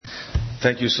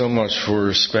Thank you so much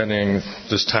for spending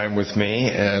this time with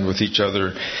me and with each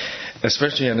other,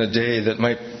 especially on a day that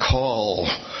might call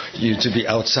you to be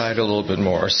outside a little bit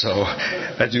more. So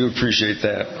I do appreciate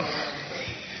that.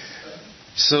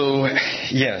 So,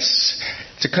 yes,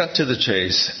 to cut to the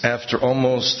chase, after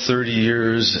almost 30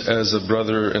 years as a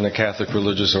brother in a Catholic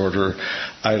religious order,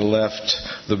 I left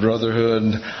the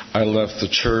brotherhood, I left the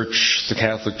church, the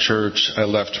Catholic Church, I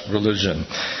left religion.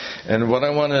 And what I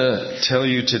want to tell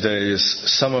you today is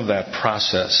some of that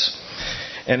process.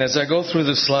 And as I go through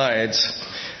the slides,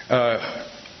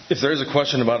 if there's a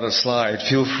question about a slide,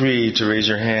 feel free to raise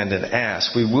your hand and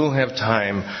ask. We will have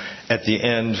time at the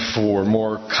end for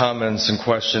more comments and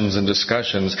questions and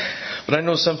discussions. But I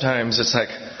know sometimes it's like,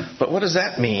 but what does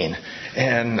that mean?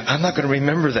 And I'm not going to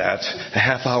remember that a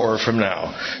half hour from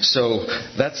now. So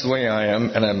that's the way I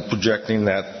am, and I'm projecting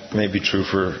that may be true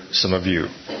for some of you.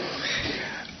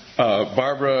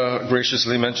 Barbara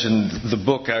graciously mentioned the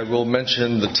book. I will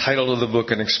mention the title of the book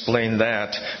and explain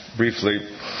that briefly.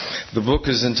 The book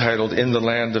is entitled In the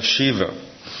Land of Shiva.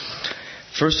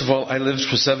 First of all, I lived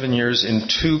for 7 years in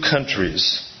 2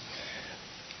 countries,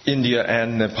 India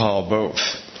and Nepal both.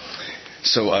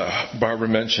 So Barbara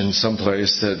mentioned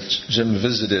someplace that Jim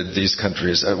visited these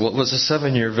countries. Well, it was a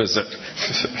 7-year visit.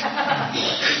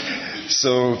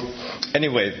 So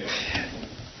anyway,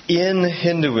 in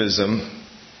Hinduism,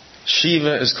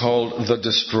 Shiva is called the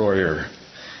destroyer.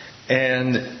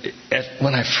 And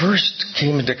when I first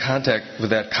came into contact with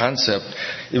that concept,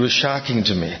 it was shocking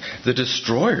to me. The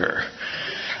destroyer.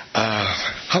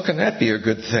 How can that be a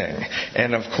good thing?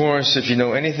 And of course, if you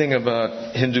know anything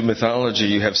about Hindu mythology,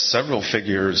 you have several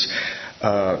figures.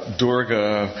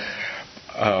 Durga,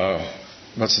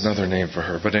 what's another name for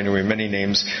her? But anyway, many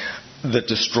names that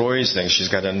destroys things. She's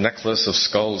got a necklace of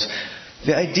skulls.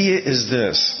 The idea is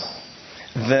this,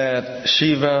 that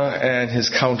Shiva and his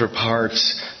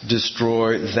counterparts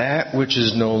destroy that which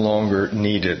is no longer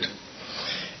needed.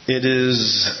 It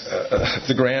is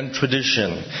the grand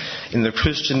tradition. In the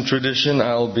Christian tradition,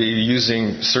 I'll be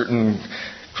using certain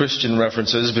Christian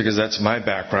references because that's my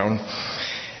background.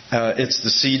 It's the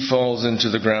seed falls into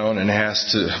the ground and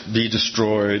has to be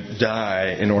destroyed,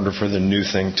 die, in order for the new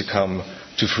thing to come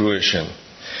to fruition.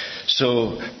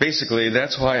 So basically,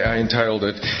 that's why I entitled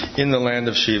it In the Land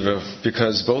of Shiva,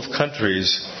 because both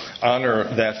countries honor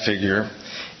that figure,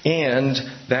 and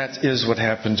that is what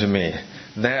happened to me.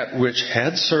 That which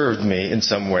had served me in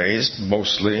some ways,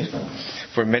 mostly,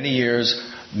 for many years,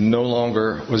 no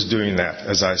longer was doing that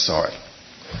as I saw it.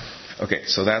 Okay,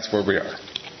 so that's where we are.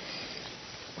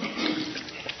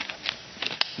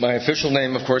 My official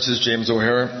name, of course, is James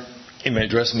O'Hara. You may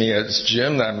address me as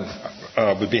Jim.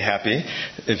 I would be happy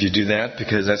if you do that,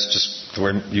 because that's just the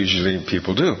way usually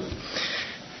people do.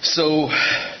 So,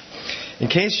 in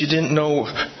case you didn't know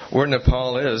where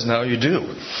Nepal is, now you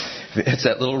do. It's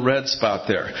that little red spot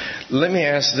there. Let me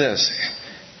ask this.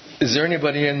 Is there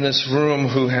anybody in this room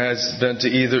who has been to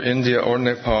either India or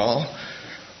Nepal?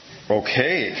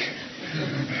 Okay.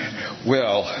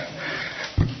 Well,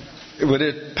 would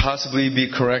it possibly be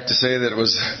correct to say that it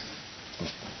was,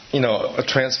 a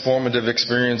transformative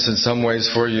experience in some ways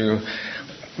for you?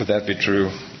 Would that be true?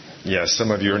 Yes,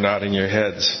 some of you are nodding your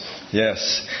heads.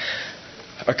 Yes.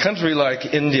 A country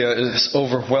like India is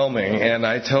overwhelming, and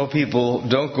I tell people,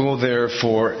 don't go there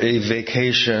for a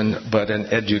vacation, but an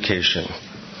education.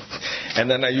 And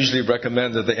then I usually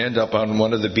recommend that they end up on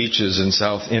one of the beaches in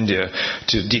South India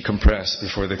to decompress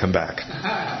before they come back.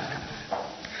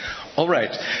 All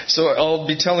right, so I'll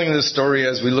be telling this story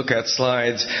as we look at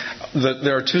slides.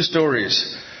 There are 2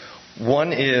 stories.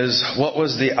 One is, what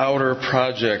was the outer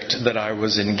project that I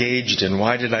was engaged in?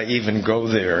 Why did I even go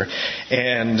there?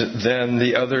 And then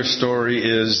the other story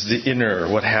is the inner,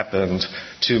 what happened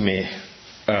to me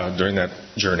during that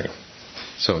journey.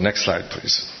 So next slide,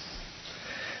 please.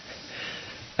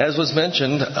 As was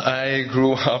mentioned, I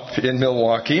grew up in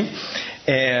Milwaukee,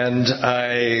 and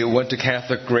I went to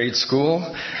Catholic grade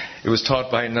school. It was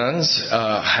taught by nuns,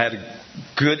 had a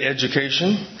good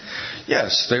education.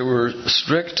 Yes, they were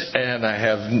strict, and I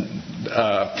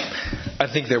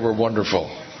think they were wonderful,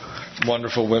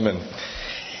 wonderful women.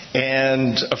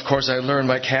 And, of course, I learned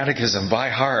my catechism by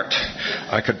heart.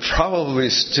 I could probably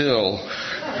still...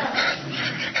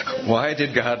 Why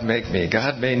did God make me?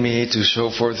 God made me to show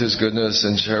forth His goodness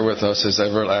and share with us His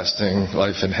everlasting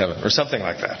life in heaven, or something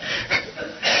like that.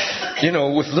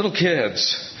 With little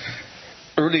kids,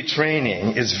 early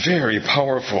training is very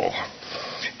powerful.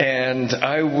 And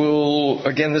I will,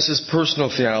 again, this is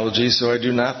personal theology, so I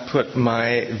do not put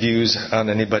my views on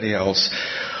anybody else.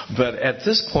 But at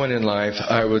this point in life,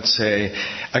 I would say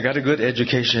I got a good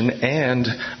education and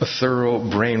a thorough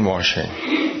brainwashing.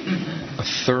 A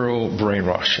thorough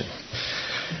brainwashing.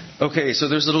 Okay, so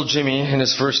there's little Jimmy in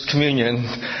his first communion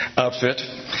outfit,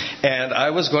 and I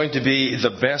was going to be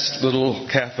the best little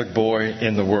Catholic boy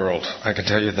in the world. I can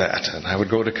tell you that. And I would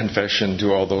go to confession,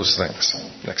 do all those things.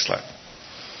 Next slide.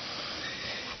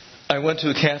 I went to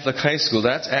a Catholic high school.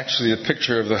 That's actually a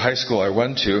picture of the high school I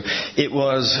went to. It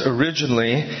was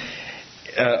originally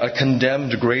a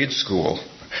condemned grade school.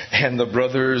 And the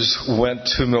brothers went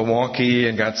to Milwaukee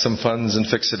and got some funds and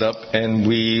fixed it up, and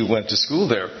we went to school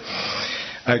there.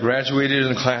 I graduated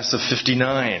in a class of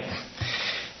 59.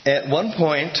 At one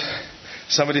point,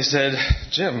 somebody said,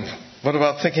 "Jim, what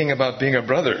about thinking about being a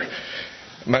brother?"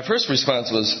 My first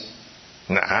response was,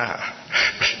 "Nah."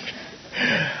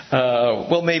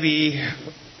 Well, maybe,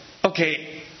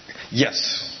 okay,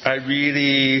 yes, I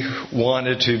really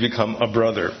wanted to become a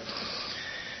brother.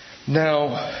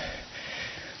 Now,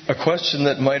 a question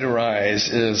that might arise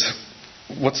is,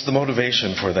 what's the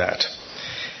motivation for that?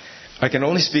 I can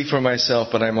only speak for myself,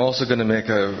 but I'm also going to make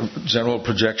a general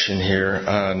projection here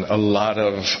on a lot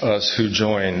of us who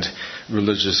joined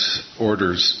religious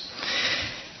orders.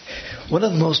 One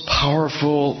of the most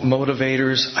powerful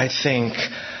motivators, I think,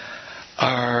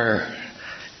 are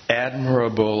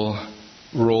admirable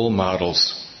role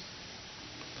models.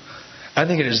 I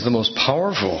think it is the most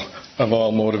powerful of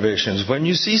all motivations. When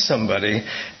you see somebody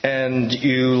and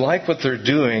you like what they're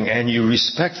doing and you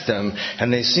respect them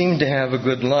and they seem to have a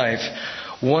good life,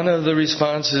 one of the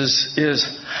responses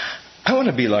is, I want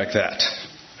to be like that.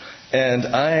 And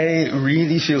I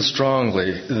really feel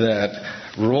strongly that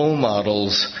role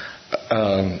models,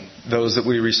 those that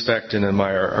we respect and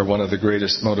admire, are one of the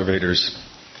greatest motivators.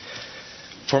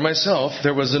 For myself,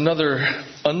 there was another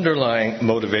underlying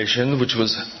motivation, which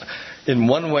was in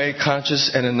one way conscious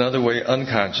and another way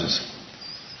unconscious.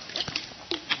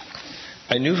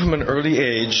 I knew from an early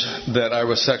age that I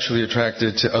was sexually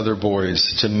attracted to other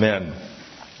boys, to men.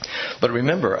 But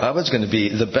remember, I was going to be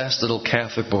the best little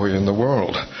Catholic boy in the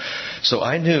world. So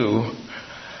I knew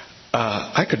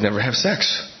I could never have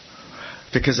sex,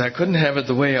 because I couldn't have it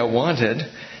the way I wanted,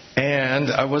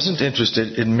 and I wasn't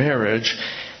interested in marriage.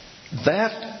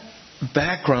 That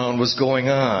background was going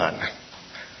on.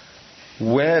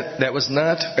 That was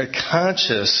not a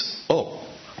conscious,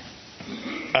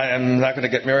 I'm not going to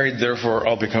get married, therefore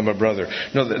I'll become a brother.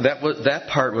 No, that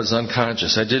part was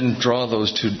unconscious. I didn't draw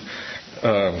those two,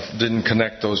 didn't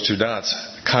connect those two dots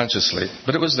consciously,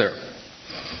 but it was there.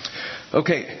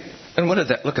 Okay, and look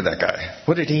at that guy.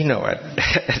 What did he know at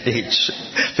age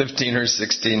 15 or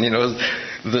 16? You know,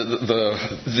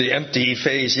 the empty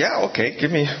face. Yeah, okay,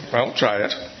 I'll try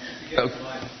it.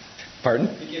 Pardon?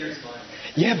 Beginner's mind.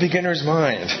 Yeah, beginner's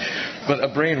mind, but a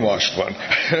brainwashed one.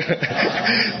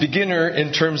 Beginner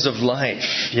in terms of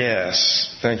life.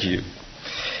 Yes, thank you.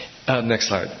 Next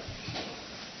slide.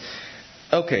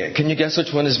 Okay, can you guess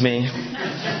which one is me?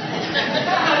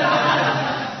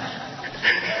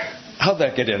 How'd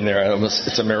that get in there?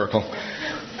 It's a miracle.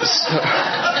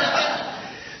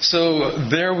 So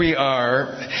there we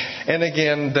are. And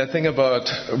again, the thing about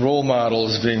role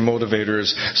models being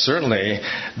motivators, certainly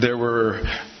there were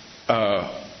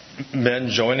men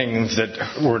joining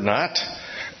that were not,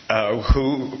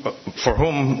 for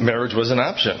whom marriage was an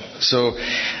option. So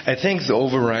I think the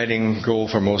overriding goal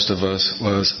for most of us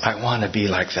was, I want to be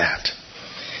like that.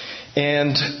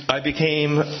 And I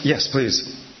became, yes,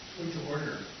 please.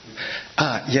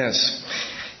 Yes.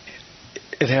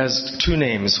 It has two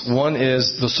names. One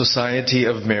is the Society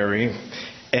of Mary,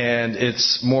 and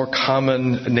its more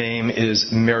common name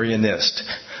is Marianist.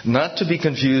 Not to be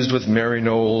confused with Mary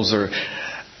Knowles, or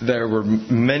there were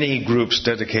many groups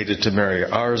dedicated to Mary.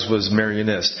 Ours was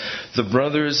Marianist. The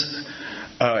brothers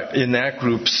in that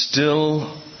group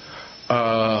still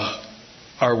are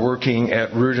working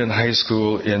at Reardon High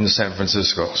School in San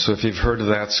Francisco. So if you've heard of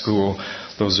that school,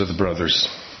 those are the brothers.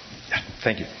 Yeah,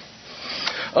 thank you.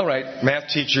 All right, math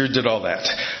teacher, did all that.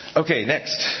 Okay,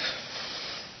 next.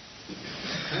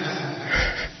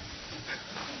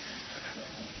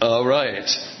 All right,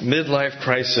 midlife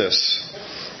crisis.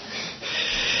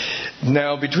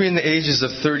 Now, between the ages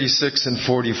of 36 and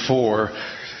 44,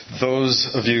 those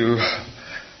of you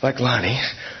like Lonnie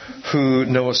who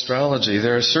know astrology,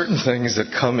 there are certain things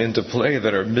that come into play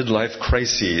that are midlife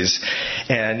crises.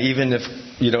 And even if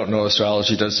you don't know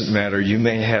astrology, it doesn't matter. You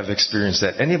may have experienced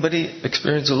that. Anybody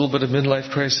experienced a little bit of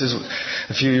midlife crisis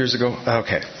a few years ago?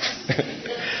 Okay.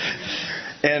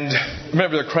 And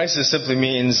remember, the crisis simply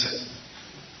means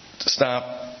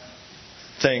stop,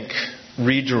 think,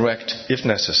 redirect if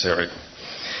necessary.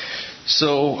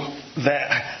 So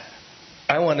that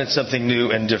I wanted something new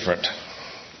and different.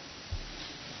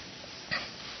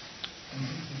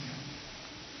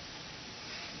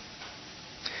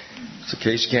 So in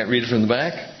case you can't read it from the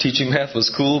back, teaching math was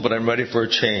cool, but I'm ready for a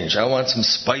change. I want some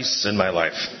spice in my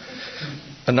life.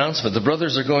 Announcement, the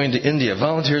brothers are going to India.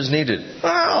 Volunteers needed.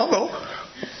 I'll go.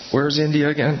 Where's India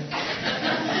again?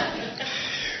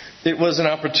 It was an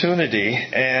opportunity,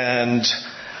 and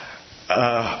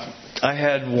I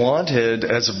had wanted,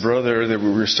 as a brother, that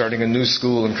we were starting a new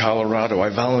school in Colorado. I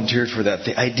volunteered for that.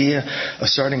 The idea of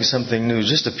starting something new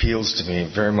just appeals to me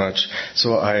very much,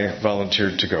 so I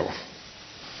volunteered to go.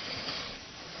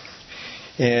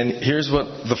 And here's what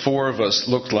the four of us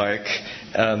looked like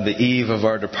on the eve of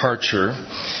our departure,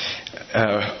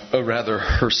 a rather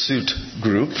hirsute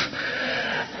group.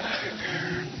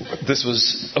 This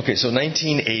was, so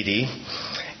 1980,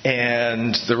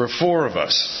 and there were four of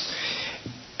us.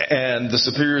 And the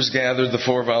superiors gathered the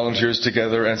four volunteers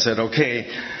together and said,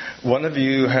 okay, one of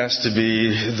you has to be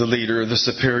the leader, the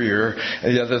superior,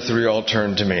 and the other three all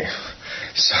turned to me.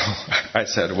 So I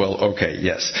said, well, okay,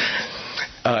 yes.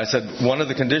 I said, one of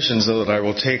the conditions, though, that I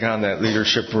will take on that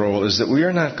leadership role is that we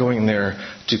are not going there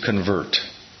to convert.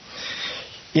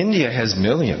 India has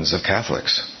millions of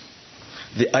Catholics.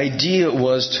 The idea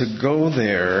was to go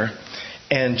there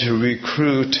and to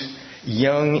recruit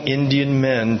young Indian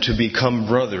men to become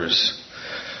brothers,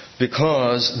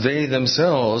 because they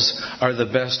themselves are the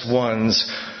best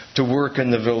ones to work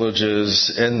in the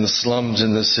villages, in the slums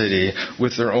in the city,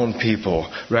 with their own people,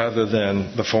 rather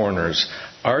than the foreigners.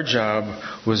 Our job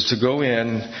was to go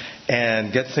in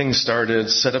and get things started,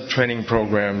 set up training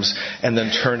programs, and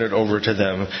then turn it over to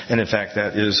them. And in fact,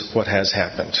 that is what has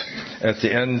happened. At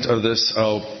the end of this,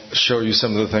 I'll show you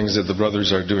some of the things that the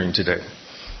brothers are doing today.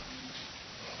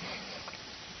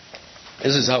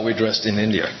 This is how we dressed in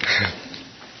India.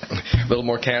 A little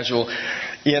more casual.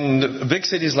 In big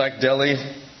cities like Delhi,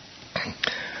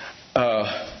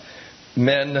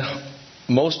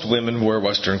 most women wear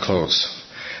Western clothes.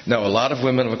 Now, a lot of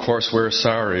women, of course, wear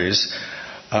saris,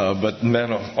 but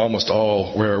men almost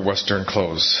all wear Western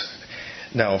clothes.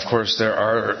 Now, of course, there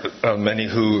are men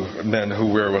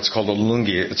who wear what's called a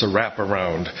lungi. It's a wrap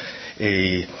around,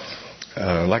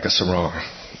 like a sarong.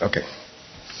 Okay.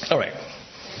 All right.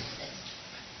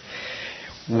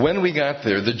 When we got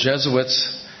there, the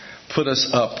Jesuits put us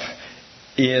up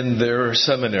in their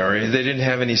seminary. They didn't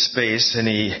have any space,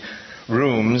 any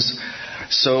rooms,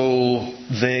 so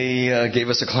they gave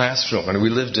us a classroom, and we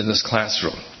lived in this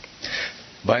classroom.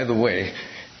 By the way,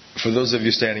 for those of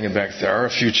you standing in back, there are a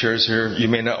few chairs here. You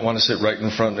may not want to sit right in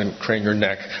front and crane your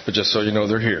neck, but just so you know,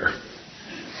 they're here.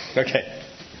 Okay.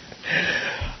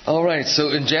 All right, so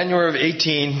in January of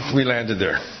 18, we landed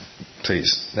there.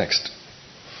 Please, next.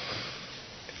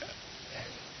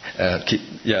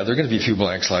 There are going to be a few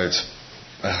blank slides.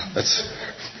 That's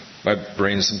my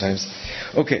brain sometimes.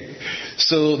 Okay,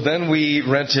 so then we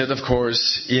rented, of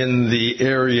course, in the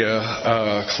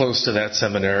area close to that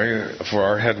seminary for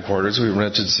our headquarters. We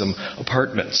rented some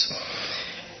apartments.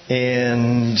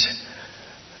 And,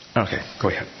 okay, go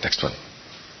ahead, next one.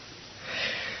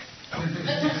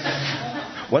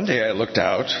 One day I looked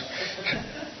out,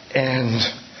 and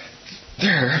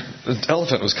there, an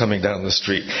elephant was coming down the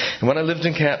street. And when I lived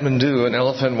in Kathmandu, an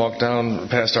elephant walked down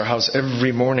past our house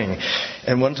every morning.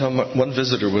 And one time, one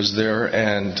visitor was there,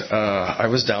 and I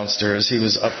was downstairs. He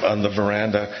was up on the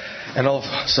veranda. And all of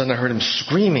a sudden, I heard him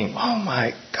screaming, "Oh,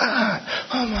 my God!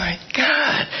 Oh, my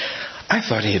God!" I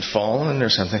thought he had fallen or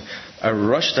something. I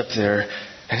rushed up there,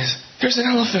 and he said, "There's an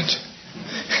elephant."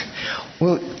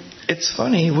 Well, it's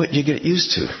funny what you get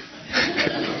used to.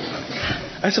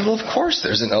 I said, well, of course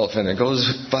there's an elephant. It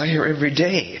goes by here every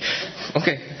day.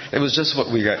 Okay, it was just what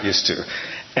we got used to.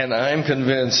 And I'm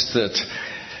convinced that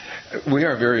we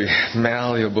are very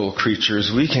malleable creatures.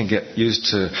 We can get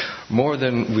used to more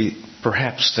than we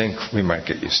perhaps think we might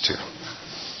get used to.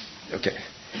 Okay.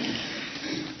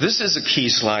 This is a key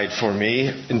slide for me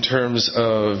in terms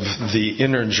of the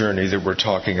inner journey that we're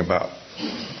talking about.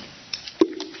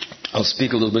 I'll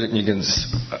speak a little bit, and you can,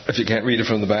 if you can't read it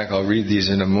from the back, I'll read these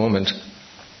in a moment.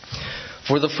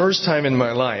 For the first time in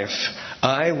my life,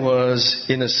 I was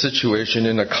in a situation,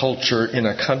 in a culture, in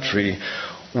a country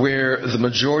where the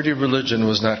majority religion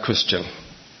was not Christian.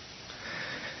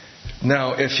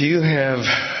 Now, if you have,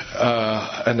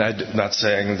 and I'm not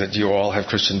saying that you all have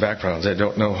Christian backgrounds, I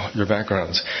don't know your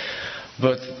backgrounds,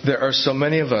 but there are so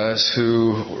many of us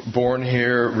who were born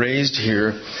here, raised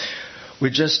here,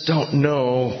 we just don't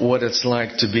know what it's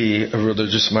like to be a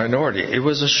religious minority. It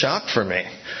was a shock for me.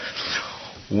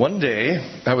 One day,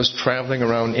 I was traveling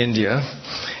around India,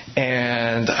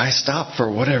 And I stopped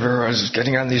for whatever. I was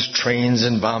getting on these trains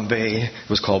in Bombay. It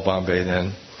was called Bombay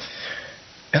then.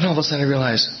 And all of a sudden I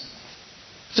realized,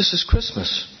 this is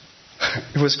Christmas.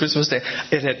 It was Christmas Day.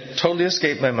 It had totally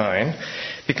escaped my mind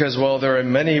because while there are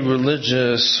many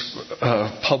religious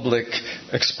public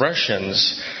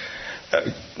expressions,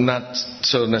 not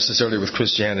so necessarily with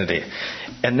Christianity.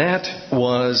 And that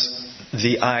was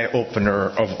the eye-opener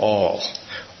of all,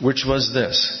 which was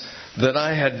this, that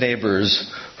I had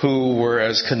neighbors who were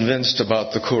as convinced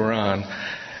about the Quran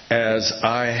as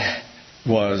I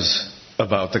was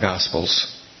about the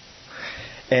Gospels.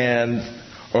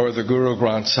 Or the Guru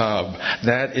Granth Sahib.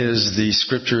 That is the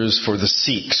scriptures for the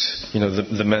Sikhs. You know,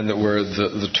 the men that wear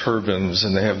the turbans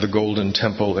and they have the golden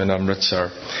temple in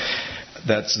Amritsar.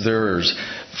 That's theirs.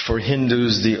 For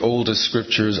Hindus, the oldest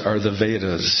scriptures are the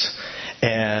Vedas.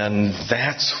 And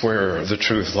that's where the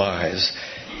truth lies.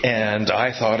 And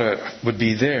I thought it would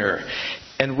be there.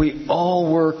 And we all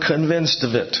were convinced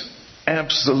of it.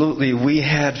 Absolutely. We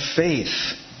had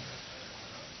faith.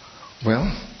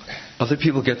 Well, other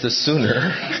people get this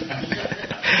sooner.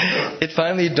 It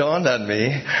finally dawned on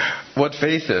me what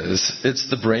faith is. It's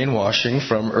the brainwashing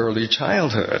from early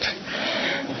childhood.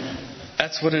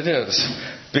 That's what it is.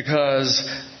 Because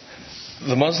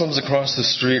the Muslims across the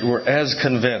street were as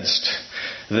convinced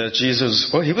that Jesus,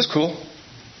 well, he was cool.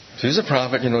 He was a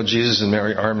prophet. You know, Jesus and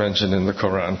Mary are mentioned in the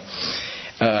Quran.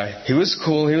 He was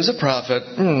cool. He was a prophet,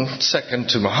 second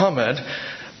to Muhammad.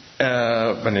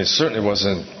 And he certainly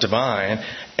wasn't divine.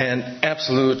 And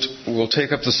absolute will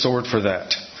take up the sword for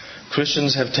that.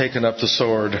 Christians have taken up the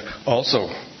sword also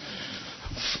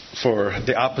for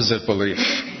the opposite belief.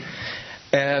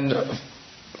 And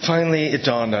finally it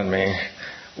dawned on me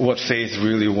what faith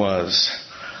really was.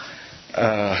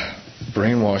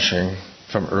 Brainwashing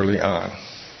from early on.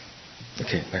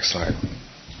 Okay, next slide.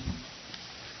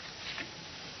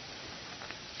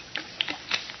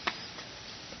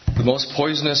 The most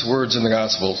poisonous words in the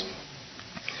Gospels.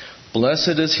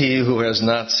 Blessed is he who has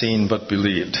not seen but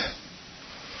believed.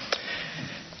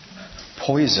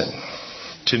 Poison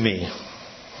to me.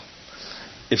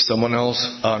 If someone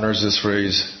else honors this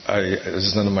phrase,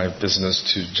 it's none of my business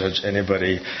to judge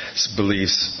anybody's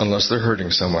beliefs unless they're hurting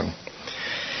someone.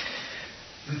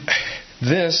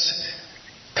 This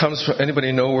comes from,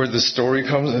 anybody know where the story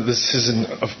comes? This isn't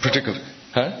a particular,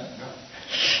 huh?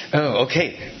 Oh,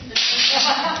 okay.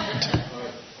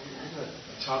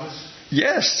 Thomas?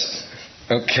 Yes.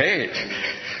 Okay.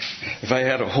 If I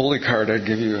had a holy card, I'd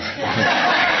give you. Well,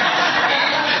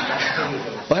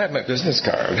 I have my business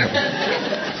card.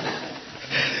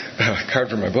 Card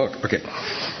for my book. Okay.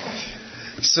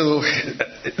 So,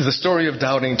 the story of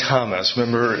doubting Thomas.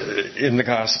 Remember, in the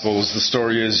Gospels, the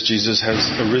story is Jesus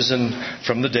has arisen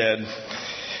from the dead.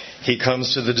 He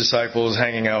comes to the disciples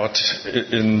hanging out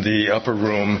in the upper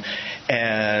room,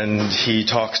 and he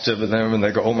talks to them, and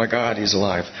they go, "Oh my God, he's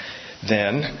alive."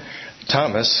 Then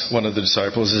Thomas, one of the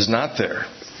disciples, is not there.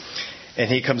 And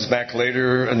he comes back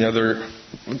later, and the other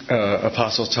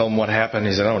apostles tell him what happened.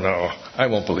 He said, "Oh no, I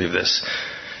won't believe this."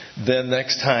 Then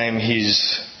next time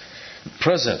he's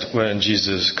present when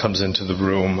Jesus comes into the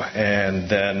room, and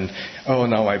then, "Oh,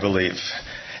 now I believe."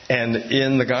 And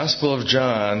in the Gospel of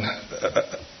John,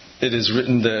 it is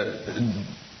written that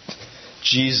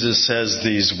Jesus says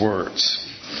these words.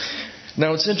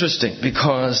 Now it's interesting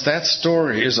because that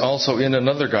story is also in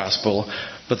another gospel,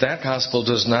 but that gospel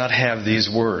does not have these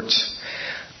words.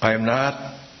 I am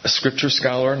not a scripture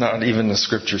scholar, not even a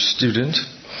scripture student,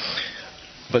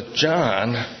 but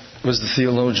John was the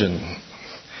theologian.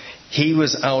 He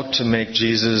was out to make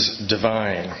Jesus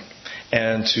divine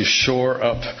and to shore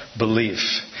up belief.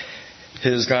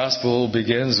 His gospel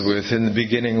begins with, "In the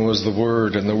beginning was the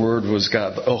Word, and the Word was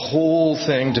God." A whole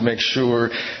thing to make sure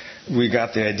we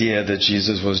got the idea that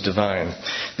Jesus was divine.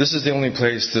 This is the only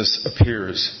place this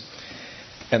appears.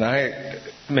 And I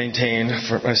maintain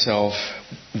for myself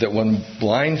that when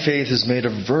blind faith is made a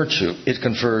virtue, it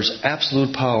confers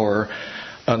absolute power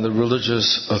on the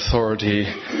religious authority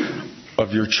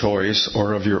of your choice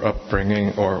or of your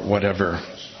upbringing or whatever.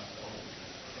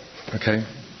 Okay?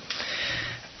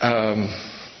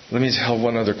 Let me tell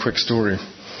one other quick story.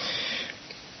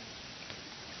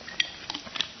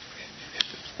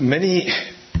 Many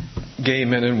gay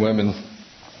men and women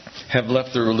have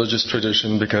left their religious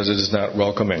tradition because it is not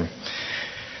welcoming.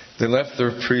 They left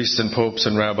their priests and popes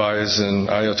and rabbis and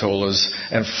ayatollahs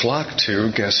and flocked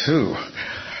to, guess who?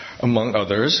 Among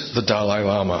others, the Dalai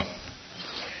Lama.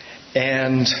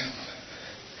 And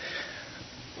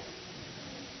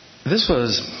this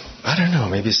was, I don't know,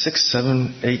 maybe 6,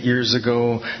 7, 8 years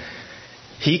ago.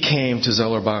 He came to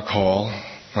Zellerbach Hall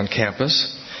on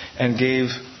campus, and gave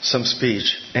some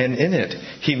speech. And in it,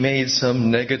 he made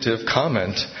some negative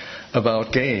comment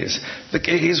about gays. The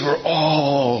gays were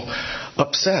all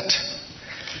upset.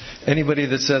 Anybody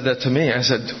that said that to me, I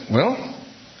said, well,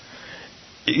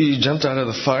 you jumped out of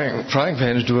the frying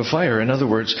pan into a fire. In other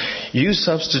words, you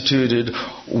substituted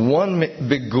one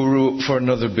big guru for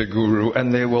another big guru,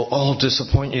 and they will all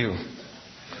disappoint you.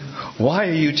 Why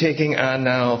are you taking on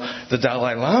now the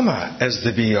Dalai Lama as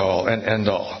the be-all and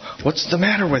end-all? What's the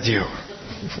matter with you?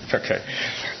 Okay.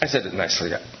 I said it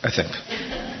nicely, I think.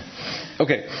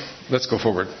 Okay, let's go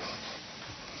forward.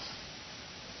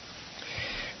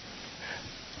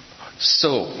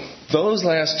 So, those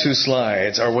last two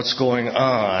slides are what's going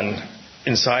on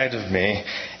inside of me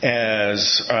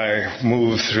as I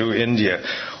move through India,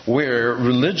 where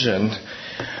religion,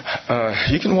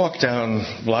 you can walk down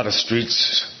a lot of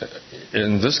streets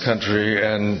in this country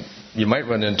and you might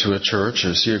run into a church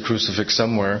or see a crucifix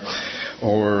somewhere,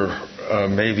 or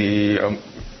maybe an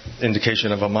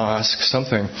indication of a mosque,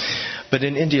 something. But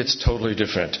in India it's totally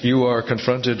different. You are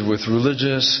confronted with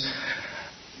religious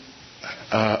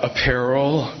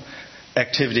apparel,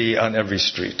 activity on every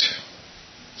street.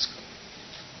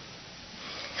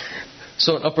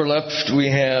 So in upper left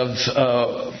we have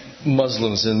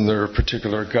Muslims in their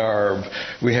particular garb.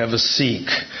 We have a Sikh.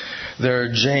 There are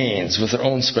Jains with their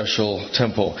own special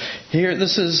temple. Here,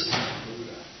 this is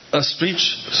a street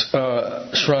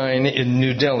shrine in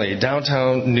New Delhi,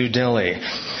 downtown New Delhi,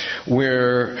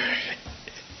 where,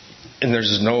 and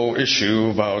there's no issue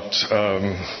about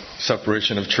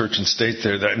separation of church and state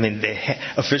there. They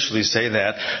officially say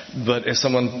that, but if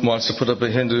someone wants to put up a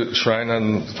Hindu shrine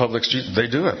on the public street, they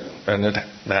do it, and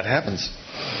that happens.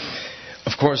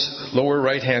 Of course, lower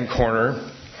right-hand corner,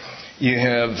 you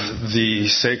have the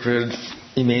sacred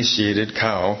emaciated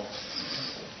cow.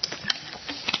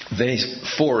 They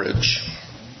forage.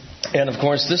 And of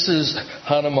course, this is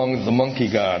Hanuman, the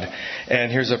monkey god.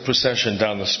 And here's a procession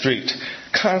down the street.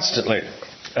 Constantly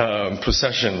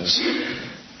processions.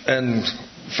 And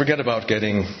forget about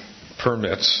getting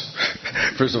permits.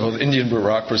 First of all, the Indian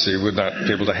bureaucracy would not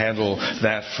be able to handle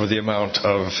that for the amount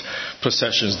of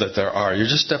processions that there are. You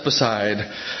just step aside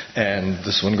and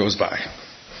this one goes by.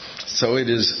 So it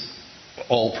is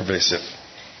all pervasive.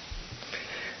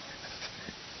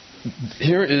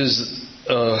 Here is,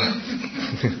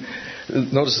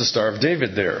 notice the Star of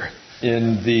David there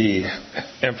in the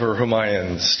Emperor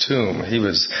Humayun's tomb. He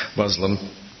was Muslim.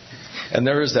 And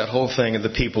there is that whole thing of the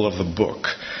people of the book,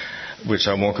 which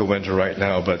I won't go into right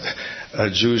now, but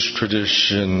Jewish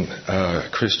tradition,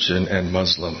 Christian, and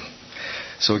Muslim.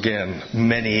 So again,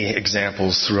 many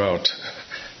examples throughout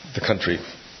the country.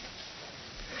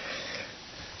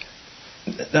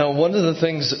 Now, one of the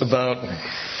things about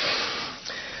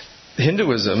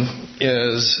Hinduism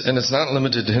is, and it's not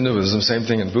limited to Hinduism, same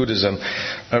thing in Buddhism,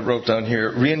 I wrote down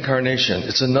here, reincarnation.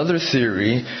 It's another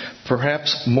theory,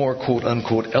 perhaps more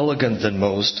quote-unquote elegant than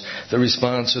most, that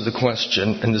responds to the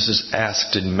question, and this is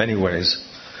asked in many ways,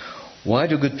 why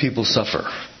do good people suffer?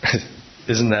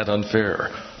 Isn't that unfair?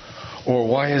 Or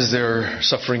why is there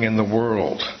suffering in the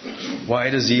world? Why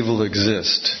does evil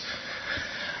exist?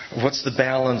 What's the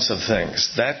balance of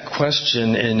things? That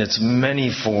question in its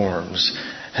many forms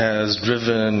has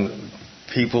driven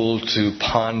people to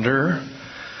ponder,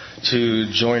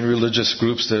 to join religious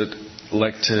groups that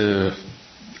like to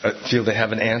feel they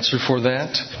have an answer for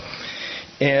that.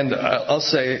 And I'll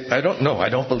say, I don't know. I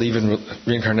don't believe in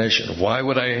reincarnation. Why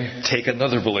would I take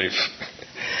another belief?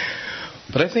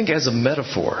 But I think as a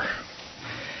metaphor,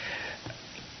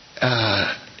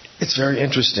 it's very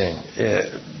interesting.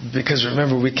 Because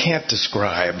remember, we can't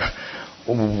describe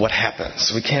what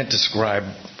happens. We can't describe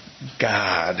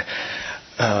God,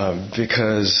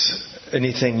 because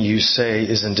anything you say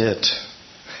isn't it.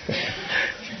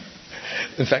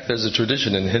 In fact, there's a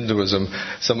tradition in Hinduism.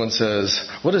 Someone says,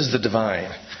 what is the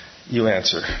divine? You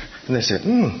answer. And they say,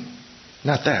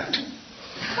 not that.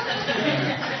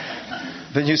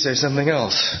 Then you say something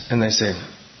else. And they say,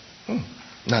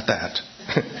 not that.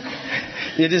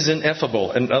 It is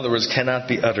ineffable. In other words, cannot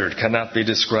be uttered, cannot be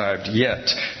described.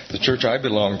 Yet, the church I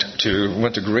belonged to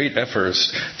went to great efforts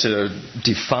to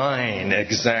define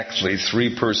exactly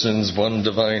 3 persons, 1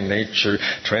 divine nature,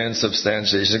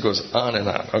 transubstantiation. It goes on and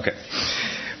on. Okay.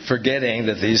 Forgetting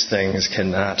that these things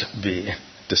cannot be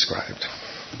described.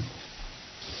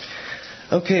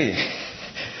 Okay.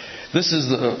 This is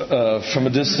from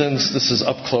a distance. This is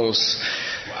up close.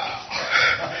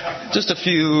 Just a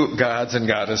few gods and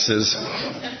goddesses.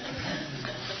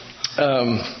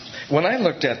 When I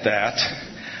looked at that,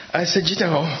 I said,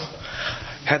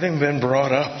 having been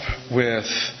brought up with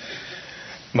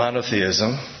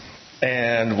monotheism,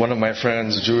 And one of my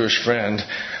friends, a Jewish friend,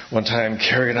 one time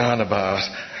carried on about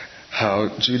how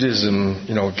Judaism,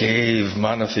 gave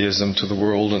monotheism to the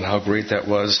world and how great that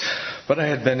was. But I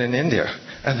had been in India.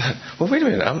 And I thought, well, wait a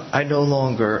minute. I no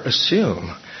longer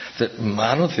assume that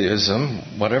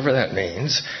monotheism, whatever that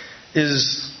means,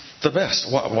 is the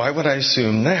best. Why would I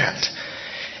assume that?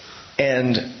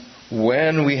 And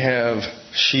when we have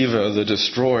Shiva, the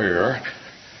destroyer,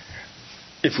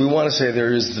 if we want to say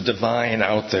there is the divine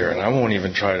out there, and I won't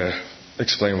even try to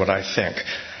explain what I think,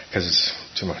 because it's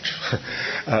too much.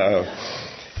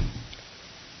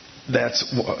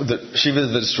 Shiva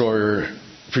the destroyer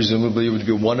presumably would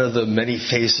be one of the many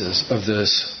faces of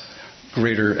this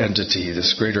greater entity,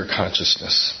 this greater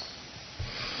consciousness.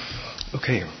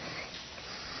 Okay.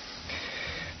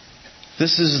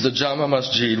 This is the Jama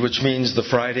Masjid, which means the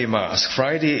Friday Mosque.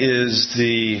 Friday is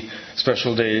the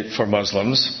special day for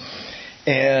Muslims,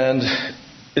 and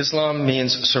Islam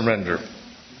means surrender.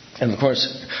 And of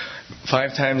course,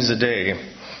 5 times a day,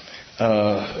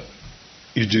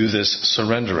 you do this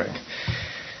surrendering.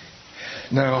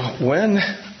 Now, when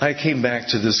I came back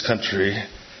to this country,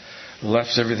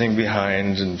 left everything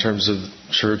behind in terms of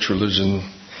church, religion,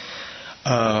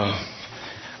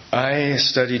 I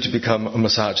studied to become a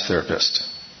massage therapist.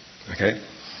 Okay?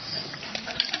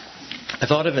 I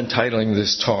thought of entitling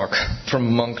this talk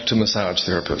From Monk to Massage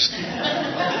Therapist.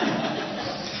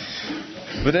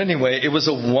 But anyway, it was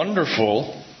a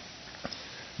wonderful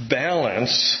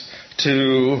balance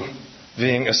to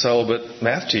being a celibate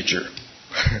math teacher,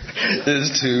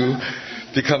 is to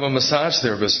become a massage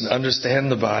therapist and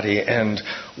understand the body and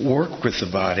work with the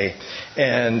body.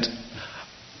 And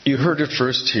you heard it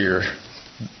first here,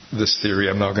 this theory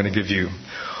I'm now going to give you.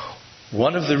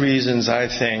 One of the reasons I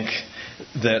think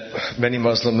that many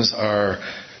Muslims are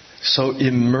so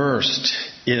immersed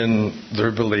in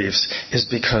their beliefs is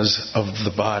because of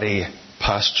the body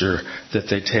posture that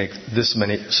they take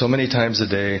so many times a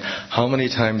day, how many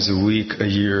times a week, a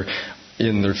year,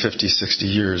 in their 50, 60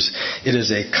 years. It is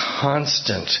a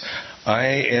constant. I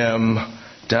am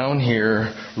down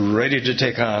here ready to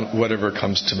take on whatever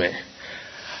comes to me.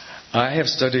 I have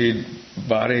studied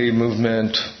body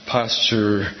movement,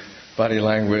 posture, body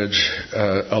language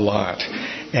a lot,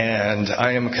 and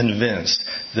I am convinced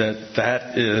that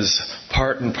that is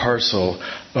part and parcel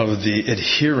of the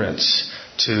adherence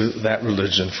to that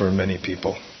religion for many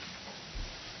people.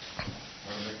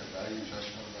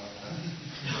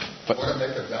 Want to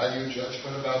make a value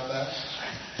judgment about that?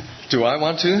 Do I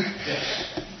want to?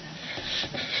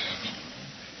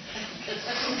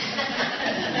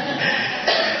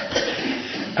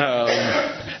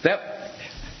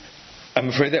 I'm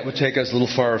afraid that would take us a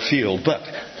little far afield, but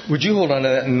would you hold on to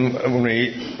that, and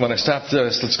when I stop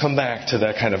this, let's come back to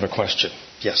that kind of a question.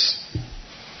 Yes.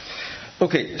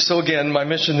 Okay, so again, my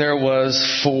mission there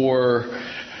was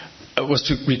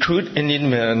to recruit Indian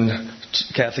men,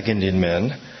 Catholic Indian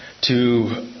men,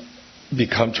 to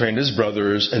become trained as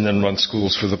brothers and then run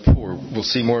schools for the poor. We'll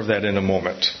see more of that in a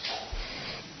moment.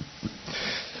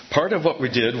 Part of what we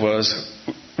did was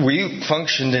we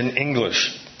functioned in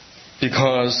English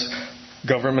because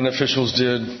government officials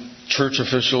did, church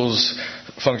officials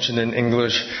functioned in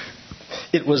English.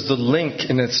 It was the link,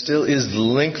 and it still is the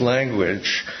link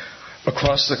language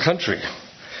across the country.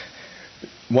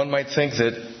 One might think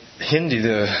that Hindi,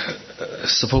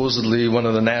 supposedly one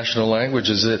of the national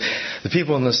languages, that the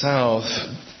people in the South,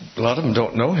 a lot of them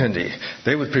don't know Hindi.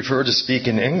 They would prefer to speak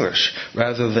in English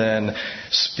rather than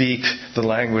speak the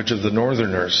language of the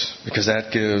Northerners, because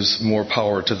that gives more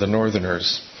power to the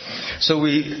Northerners. So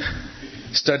we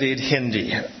studied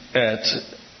Hindi at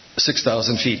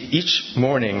 6,000 feet. Each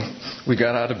morning we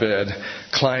got out of bed,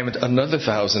 climbed another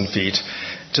 1,000 feet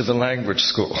to the language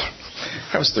school.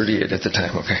 I was 38 at the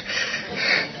time, okay.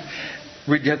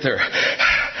 We'd get there,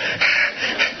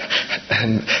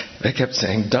 and they kept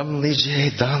saying, "Dum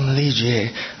lijiye, dum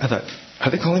lijiye." I thought,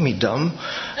 are they calling me dumb?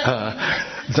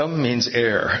 Dum means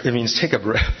air. It means take a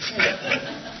breath.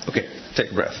 Okay,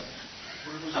 take a breath.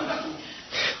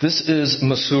 This is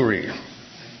Missouri.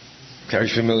 Okay, are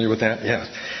you familiar with that? Yeah.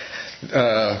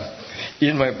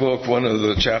 In my book, one of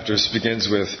the chapters begins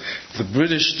with, "The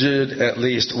British did at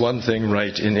least one thing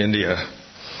right in India.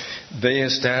 They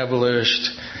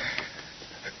established,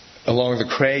 along the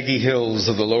craggy hills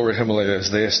of the lower Himalayas,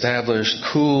 they established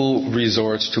cool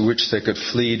resorts to which they could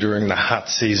flee during the hot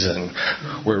season,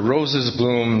 where roses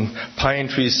bloomed, pine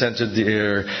trees scented the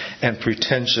air, and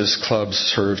pretentious clubs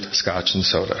served scotch and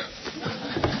soda."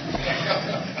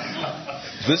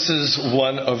 This is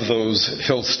one of those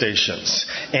hill stations.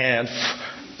 And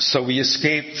so we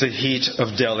escaped the heat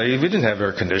of Delhi. We didn't have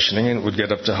air conditioning, and it would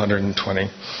get up to 120.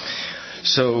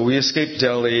 So we escaped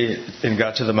Delhi and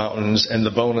got to the mountains, and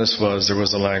the bonus was there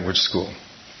was a language school.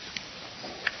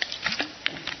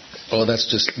 Oh, that's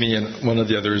just me and one of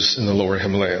the others in the lower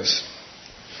Himalayas.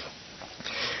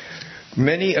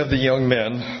 Many of the young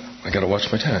men, I got to watch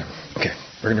my time. Okay,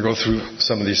 we're going to go through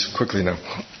some of these quickly now.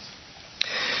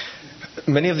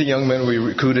 Many of the young men we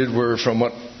recruited were from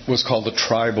what was called the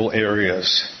tribal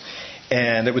areas.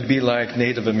 And it would be like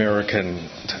Native American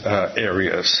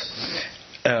areas.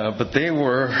 But they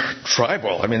were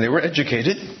tribal. I mean, they were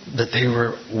educated, but they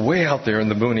were way out there in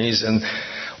the boonies. And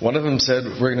one of them said,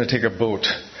 we're going to take a boat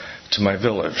to my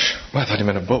village. Well, I thought he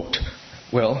meant a boat.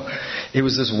 Well, it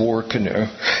was this war canoe,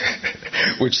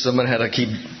 which someone had to keep,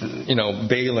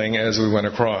 bailing as we went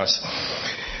across.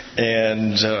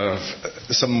 And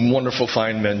some wonderful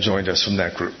fine men joined us from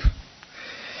that group.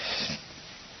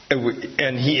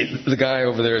 And the guy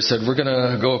over there said, we're going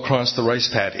to go across the rice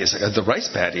paddies. The rice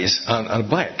paddies on a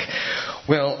bike.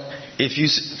 Well, if you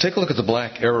take a look at the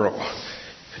black arrow,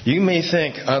 you may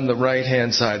think on the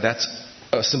right-hand side that's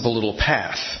a simple little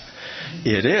path.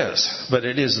 It is, but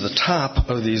it is the top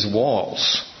of these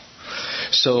walls.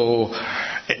 So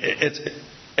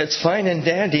it's fine and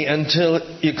dandy until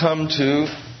you come to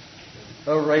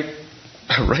a right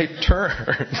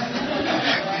turn.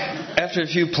 After a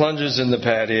few plunges in the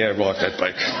paddy, I walked that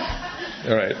bike.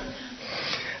 All right.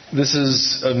 This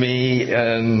is me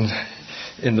and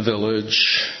in the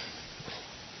village.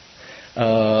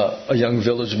 A young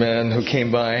village man who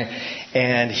came by,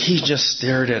 and he just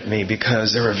stared at me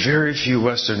because there were very few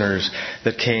Westerners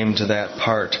that came to that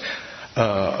part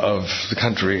of the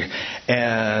country.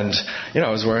 And, I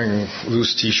was wearing a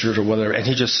loose T-shirt or whatever, and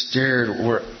he just stared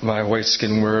where my white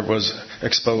skin where it was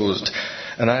exposed.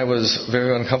 And I was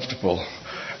very uncomfortable,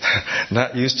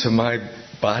 not used to my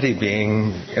body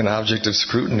being an object of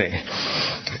scrutiny.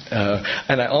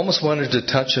 And I almost wanted to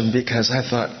touch him because I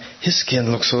thought his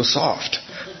skin looked so soft.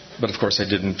 But of course I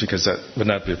didn't, because that would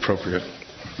not be appropriate.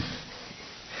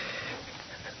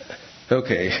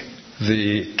 Okay,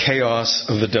 the chaos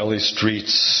of the Delhi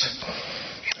streets.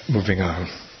 Moving on.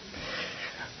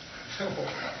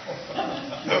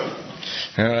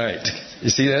 All right. You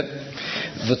see that?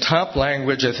 The top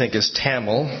language, I think, is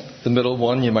Tamil. The middle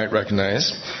one you might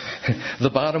recognize. The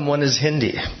bottom one is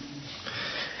Hindi.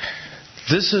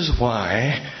 This is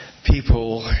why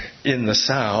people in the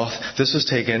South, this was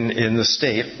taken in the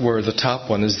state where the top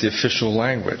one is the official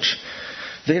language.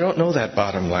 They don't know that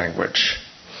bottom language.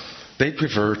 They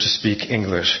prefer to speak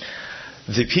English.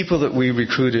 The people that we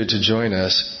recruited to join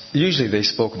us, usually they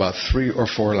spoke about 3 or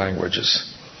 4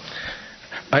 languages.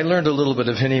 I learned a little bit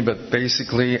of Hindi, but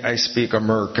basically I speak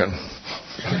American.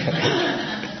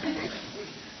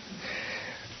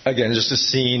 Again, just a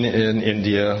scene in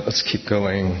India. Let's keep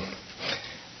going.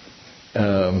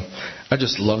 I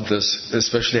just love this,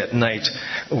 especially at night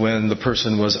when the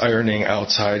person was ironing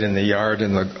outside in the yard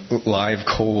and the live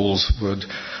coals would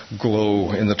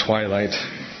glow in the twilight.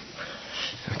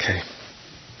 Okay.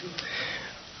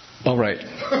 All right.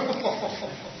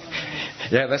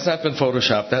 Yeah, that's not been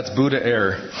photoshopped. That's Buddha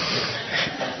Air.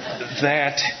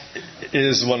 That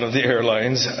is one of the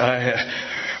airlines.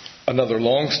 Another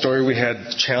long story. We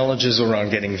had challenges around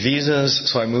getting visas,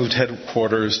 so I moved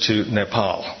headquarters to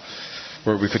Nepal,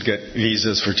 where we could get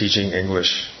visas for teaching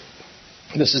English.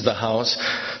 This is the house.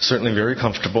 Certainly very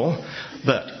comfortable,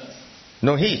 but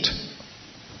no heat.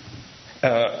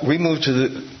 We moved to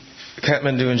the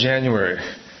Kathmandu in January.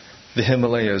 The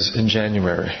Himalayas in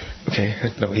January. Okay,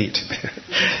 no heat.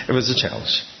 It was a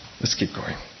challenge. Let's keep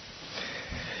going.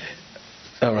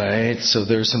 All right, so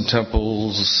there's some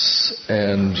temples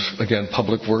and, again,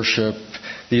 public worship.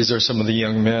 These are some of the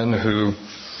young men who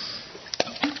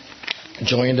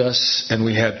joined us, and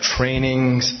we had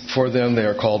trainings for them. They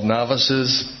are called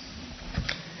novices.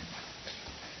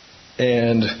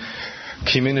 And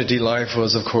community life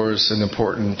was, of course, an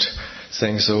important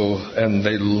thing. And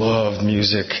they loved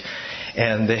music.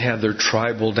 And they had their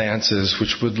tribal dances,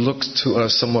 which would look to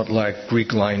us somewhat like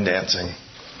Greek line dancing.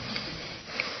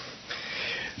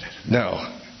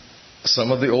 Now,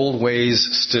 some of the old ways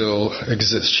still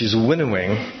exist. She's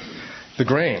winnowing the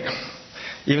grain,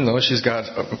 even though she's got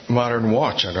a modern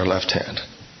watch on her left hand.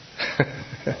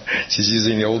 She's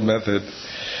using the old method.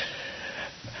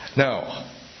 Now,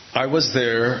 I was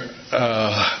there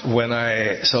when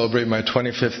I celebrated my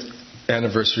 25th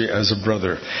anniversary as a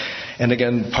brother. And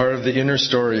again, part of the inner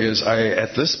story is I,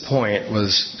 at this point,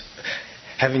 was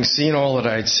having seen all that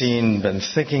I'd seen, been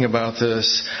thinking about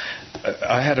this.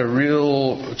 I had a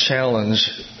real challenge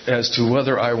as to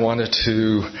whether I wanted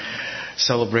to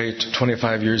celebrate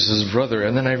 25 years as a brother.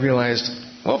 And then I realized,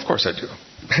 well, of course I do.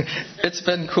 It's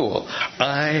been cool.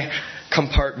 I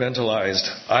compartmentalized.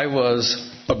 I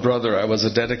was a brother. I was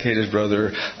a dedicated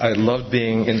brother. I loved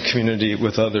being in community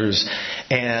with others,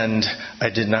 and I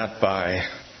did not buy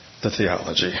the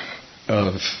theology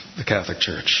of the Catholic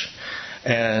Church.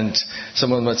 And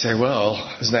someone might say, well,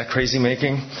 isn't that crazy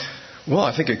making? Well,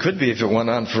 I think it could be if it went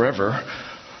on forever.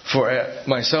 For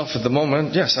myself at the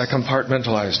moment, yes, I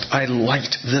compartmentalized. I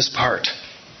liked this part.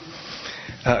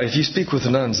 If you speak with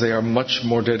nuns, they are much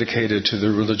more dedicated to the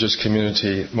religious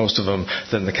community, most of them,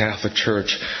 than the Catholic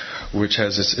Church, which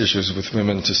has its issues with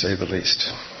women, to say the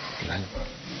least.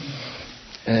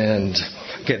 And,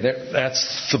 okay,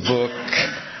 that's the book.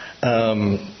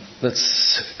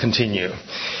 Let's continue.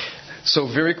 So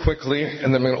very quickly,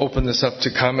 and then I'm going to open this up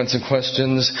to comments and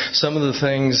questions. Some of the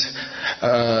things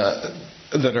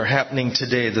that are happening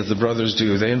today that the brothers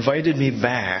do. They invited me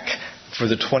back for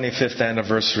the 25th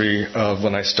anniversary of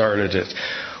when I started it,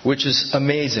 which is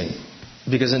amazing.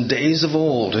 Because in days of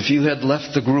old, if you had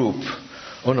left the group,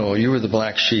 oh no, you were the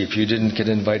black sheep. You didn't get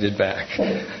invited back.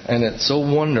 And it's so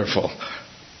wonderful.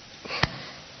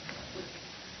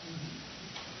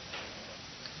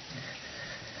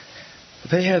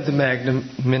 They had the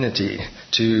magnanimity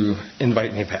to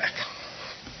invite me back.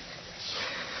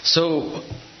 So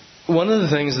one of the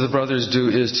things the brothers do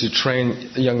is to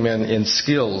train young men in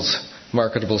skills,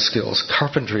 marketable skills.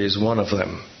 Carpentry is one of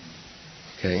them.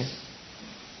 Okay?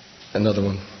 Another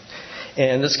one.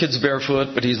 And this kid's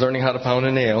barefoot, but he's learning how to pound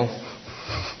a nail.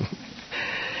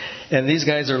 And these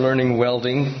guys are learning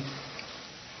welding.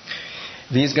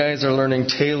 These guys are learning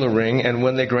tailoring, and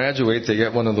when they graduate, they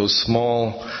get one of those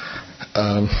small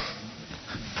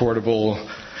portable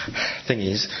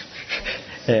thingies.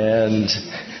 And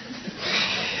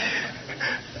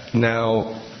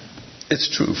now, it's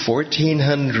true,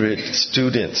 1,400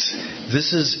 students.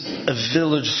 This is a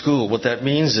village school. What that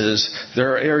means is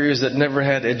there are areas that never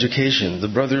had education. The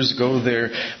brothers go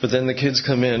there, but then the kids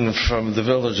come in from the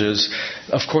villages.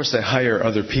 Of course, they hire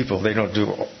other people. They don't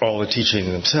do all the teaching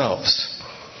themselves.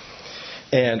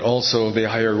 And also they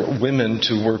hire women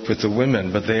to work with the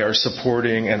women, but they are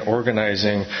supporting and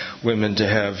organizing women to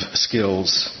have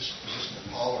skills.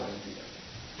 Nepal or India?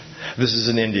 This is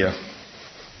in India.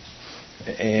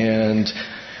 And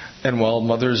while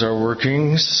mothers are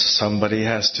working, somebody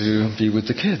has to be with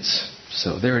the kids.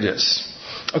 So there it is.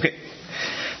 Okay.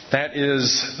 That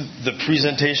is the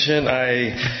presentation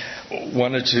I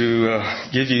wanted to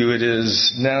give you. It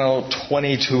is now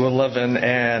 20 to 11,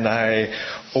 and I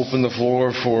open the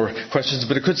floor for questions,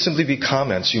 but it could simply be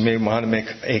comments. You may want to make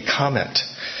a comment.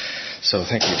 So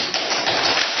thank you.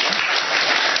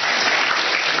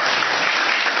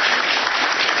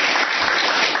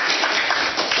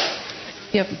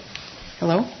 Yep.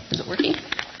 Hello? Is it working?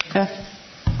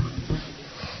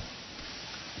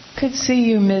 Could see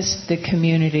you missed the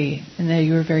community and that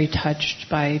you were very touched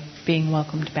by being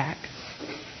welcomed back.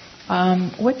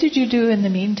 What did you do in the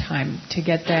meantime to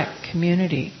get that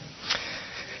community?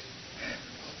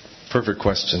 Perfect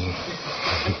question.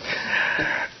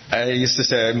 I used to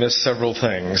say I missed several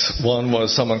things. One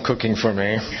was someone cooking for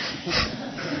me.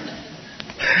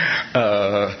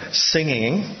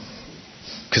 Singing,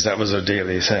 because that was a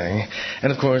daily thing.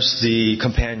 And of course, the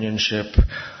companionship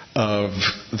of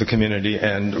the community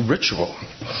and ritual.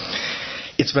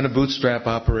 It's been a bootstrap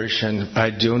operation.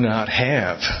 I do not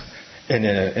have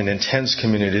an intense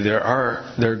community.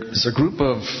 There's a group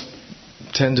of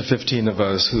 10 to 15 of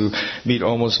us who meet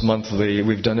almost monthly.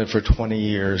 We've done it for 20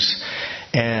 years.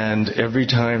 And every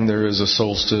time there is a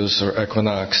solstice or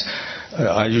equinox,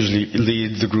 I usually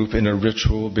lead the group in a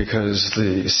ritual because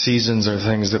the seasons are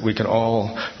things that we can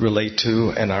all relate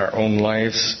to in our own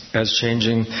lives as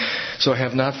changing. So I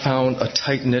have not found a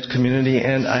tight-knit community,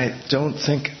 and I don't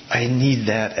think I need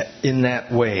that in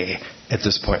that way at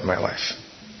this point in my life.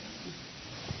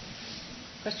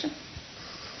 Question?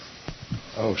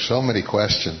 Oh, so many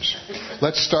questions.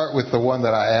 Let's start with the one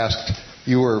that I asked.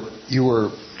 You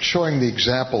were showing the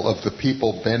example of the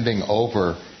people bending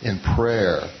over in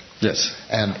prayer. Yes.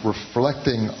 And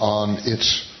reflecting on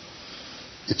its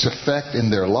effect in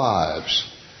their lives.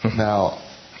 Now,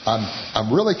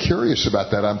 I'm really curious about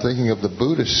that. I'm thinking of the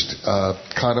Buddhist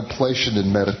contemplation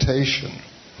and meditation.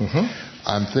 Mm-hmm.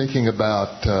 I'm thinking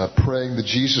about praying the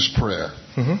Jesus prayer.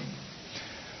 Mm-hmm.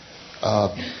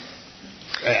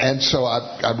 And so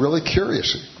I'm really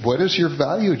curious. What is your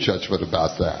value judgment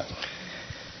about that?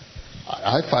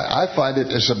 I find it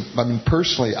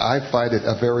personally, I find it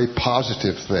a very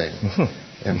positive thing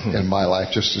in my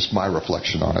life, just as my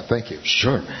reflection on it. Thank you.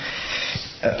 Sure.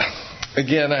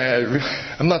 Again,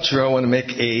 I'm not sure I want to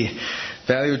make a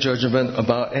value judgment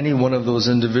about any one of those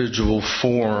individual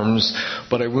forms,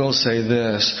 but I will say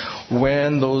this.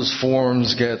 When those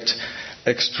forms get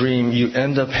extreme, you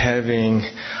end up having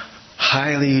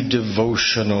highly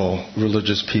devotional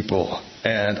religious people.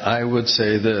 And I would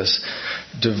say this,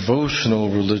 devotional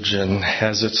religion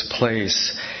has its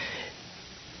place.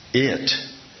 It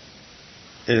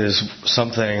is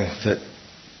something that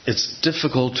it's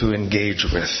difficult to engage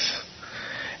with.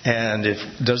 And it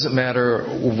doesn't matter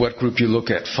what group you look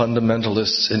at,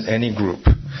 fundamentalists in any group.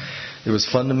 It was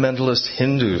fundamentalist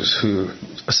Hindus who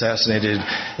assassinated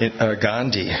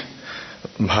Gandhi,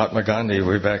 Mahatma Gandhi,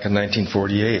 way back in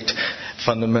 1948.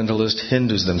 Fundamentalist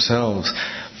Hindus themselves,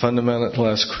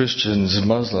 fundamentalist Christians and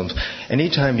Muslims.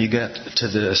 Anytime you get to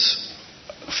this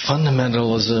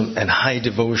fundamentalism and high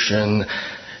devotion,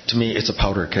 to me it's a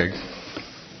powder keg.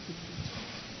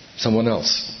 Someone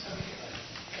else.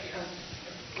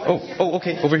 Oh,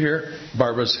 okay, over here.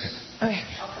 Barbara's. Okay.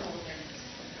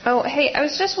 Oh, hey, I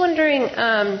was just wondering,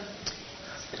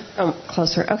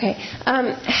 closer, okay.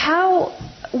 How,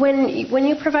 when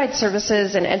you provide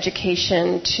services and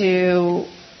education to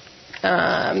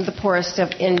the poorest of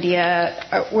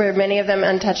India, were many of them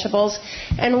untouchables?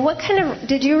 And what kind of,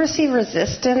 did you receive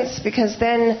resistance? Because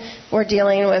then we're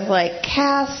dealing with like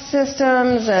caste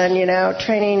systems and,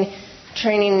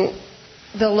 training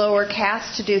the lower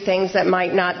caste to do things that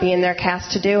might not be in their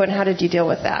caste to do. And how did you deal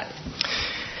with that?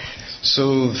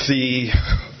 So the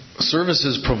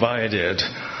services provided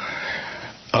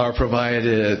are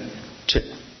provided to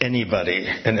anybody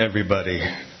and everybody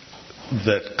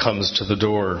that comes to the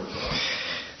door.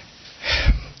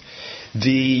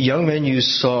 The young men you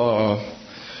saw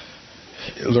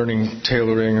learning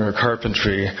tailoring or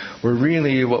carpentry were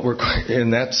really what were in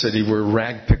that city were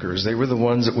rag pickers. They were the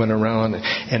ones that went around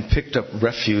and picked up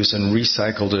refuse and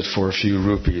recycled it for a few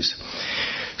rupees.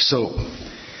 So,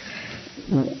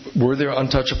 were there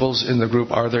untouchables in the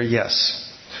group? Are there? Yes.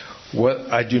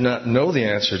 What I do not know the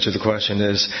answer to the question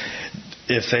is,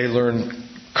 if they learn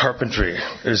carpentry,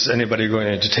 is anybody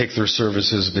going to take their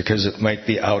services because it might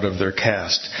be out of their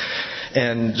caste?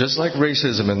 And just like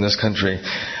racism in this country,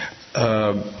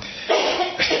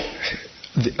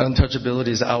 the untouchability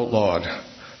is outlawed,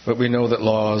 but we know that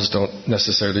laws don't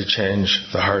necessarily change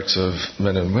the hearts of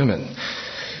men and women.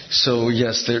 So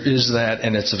yes, there is that,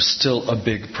 and it's still a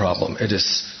big problem. It is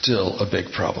still a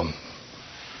big problem.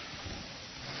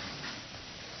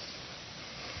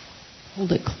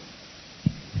 Hold it.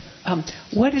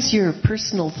 What is your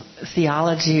personal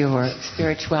theology or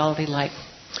spirituality like?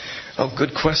 Oh,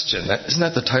 good question. Isn't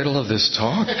that the title of this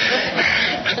talk?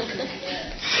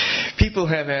 People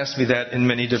have asked me that in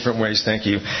many different ways, thank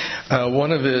you.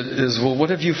 One of it is, well, what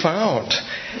have you found?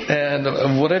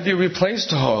 And what have you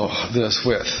replaced all this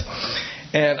with?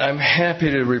 And I'm happy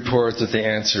to report that the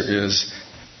answer is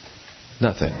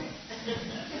nothing.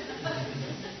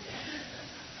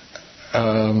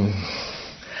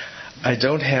 I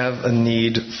don't have a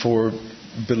need for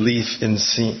belief in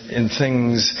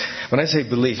things. When I say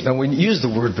belief, now we use the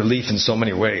word belief in so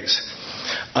many ways.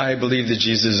 I believe that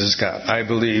Jesus is God. I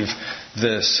believe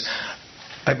this.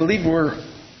 I believe we're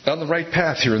on the right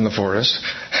path here in the forest.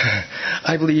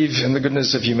 I believe in the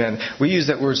goodness of humanity. We use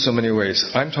that word so many ways.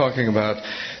 I'm talking about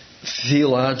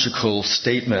theological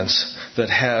statements that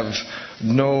have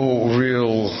no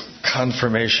real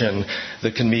confirmation,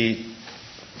 that can be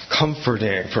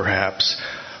comforting perhaps,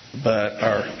 but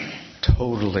are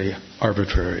totally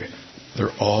arbitrary.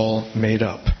 They're all made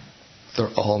up.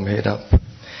 They're all made up.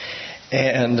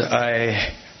 And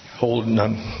I hold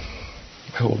none.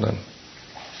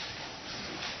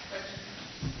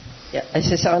 Yeah, is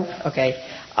this on? Okay.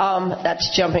 That's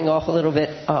jumping off a little bit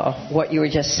what you were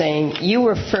just saying. You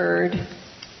referred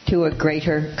to a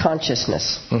greater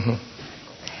consciousness. Mm-hmm.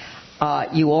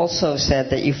 You also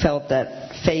said that you felt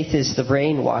that faith is the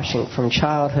brainwashing from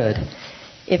childhood.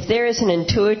 If there is an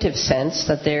intuitive sense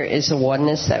that there is a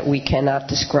oneness that we cannot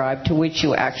describe, to which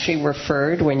you actually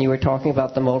referred when you were talking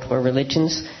about the multiple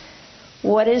religions,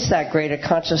 what is that greater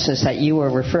consciousness that you were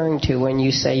referring to when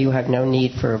you say you have no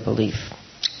need for a belief?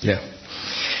 Yeah.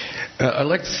 I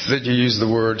like that you use the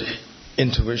word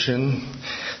intuition.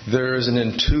 There is an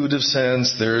intuitive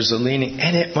sense, there's a leaning,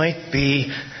 and it might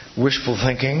be wishful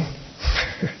thinking.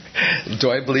 Do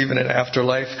I believe in an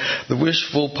afterlife? The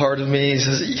wishful part of me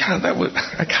says, yeah,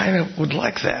 I kind of would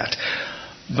like that.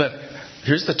 But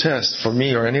here's the test for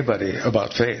me or anybody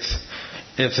about faith.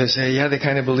 If they say, yeah, they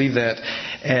kind of believe that,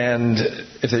 and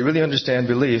if they really understand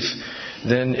belief,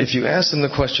 then if you ask them the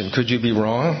question, could you be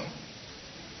wrong?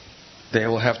 They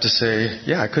will have to say,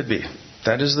 yeah, I could be.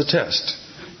 That is the test.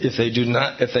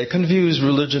 if they confuse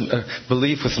religion,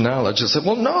 belief with knowledge, they say,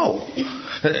 well, no,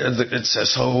 it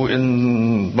says so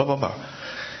in blah, blah, blah.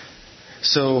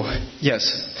 So,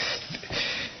 yes,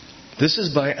 this is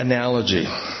by analogy.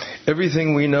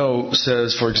 Everything we know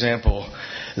says, for example,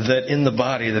 that in the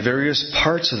body, the various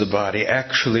parts of the body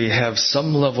actually have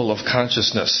some level of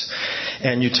consciousness.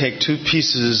 And you take two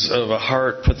pieces of a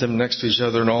heart, put them next to each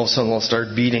other, and all of a sudden they'll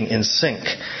start beating in sync.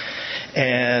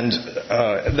 And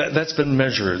that's been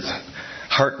measured.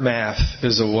 Heart Math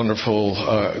is a wonderful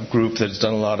group that's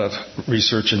done a lot of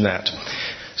research in that.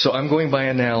 So I'm going by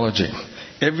analogy.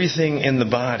 Everything in the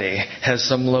body has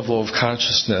some level of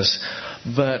consciousness,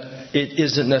 but it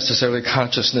isn't necessarily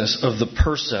consciousness of the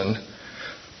person,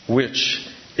 which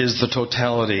is the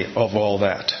totality of all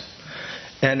that.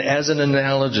 And as an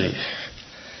analogy,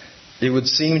 it would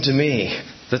seem to me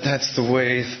that that's the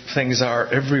way things are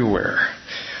everywhere.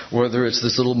 Whether it's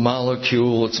this little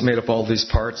molecule that's made up all these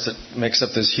parts that makes up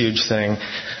this huge thing,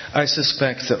 I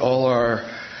suspect that all our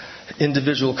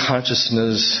individual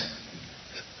consciousnesses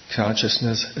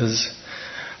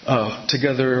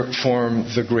together form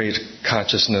the great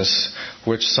consciousness,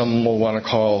 which some will want to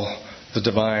call the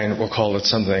divine, will call it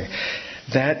something.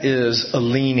 That is a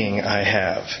leaning I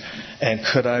have. And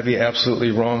could I be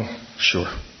absolutely wrong? Sure.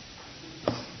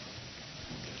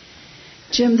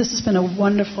 Jim, this has been a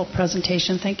wonderful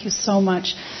presentation. Thank you so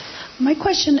much. My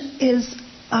question is,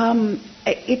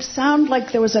 it sounded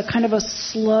like there was a kind of a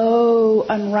slow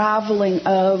unraveling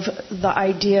of the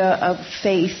idea of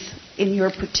faith in your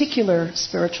particular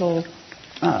spiritual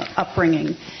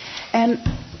upbringing. And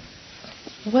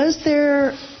was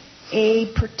there a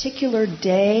particular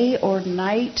day or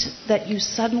night that you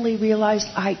suddenly realized,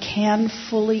 I can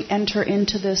fully enter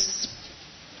into this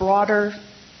broader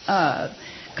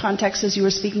context, as you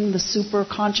were speaking, the super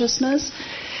consciousness,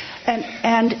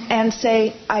 and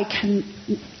say, I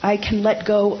can let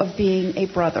go of being a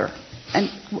brother? And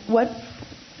what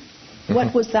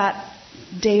was that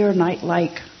day or night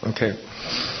like? Okay.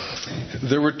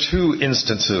 There were two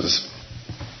instances.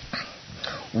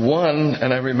 One,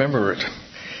 and I remember it,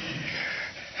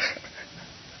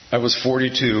 I was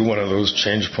 42, one of those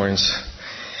change points.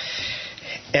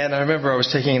 And I remember I was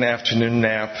taking an afternoon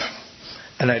nap,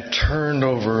 and I turned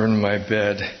over in my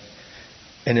bed,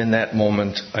 and in that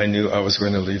moment, I knew I was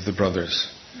going to leave the brothers.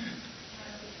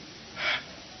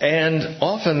 And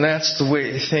often that's the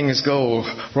way things go.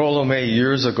 Rollo May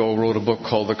years ago wrote a book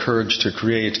called The Courage to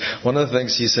Create. One of the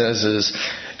things he says is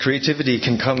creativity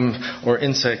can come, or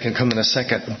insight can come in a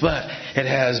second, but it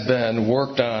has been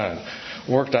worked on.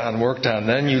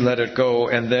 Then you let it go,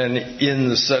 and then in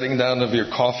the setting down of your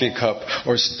coffee cup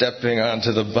or stepping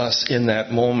onto the bus in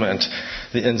that moment,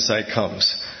 the insight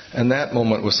comes. And that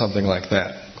moment was something like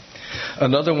that.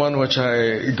 Another one, which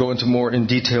I go into more in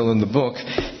detail in the book,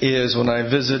 is when I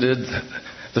visited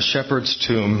the shepherd's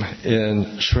tomb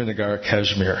in Srinagar,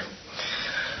 Kashmir.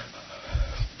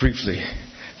 Briefly,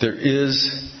 there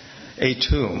is a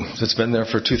tomb that's been there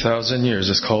for 2,000 years.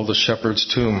 It's called the shepherd's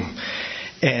tomb.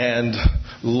 And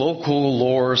local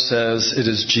lore says it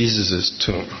is Jesus'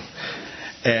 tomb.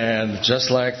 And just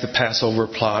like the Passover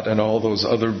plot and all those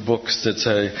other books that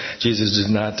say Jesus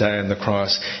did not die on the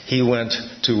cross, he went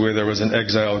to where there was an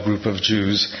exiled group of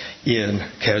Jews in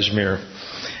Kashmir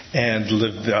and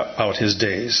lived out his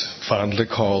days, fondly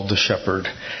called the shepherd.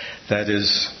 That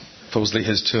is supposedly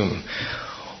his tomb.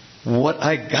 What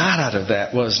I got out of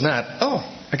that was not,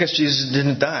 I guess Jesus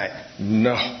didn't die.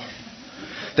 No.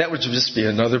 That would just be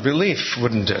another belief,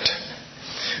 wouldn't it?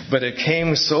 But it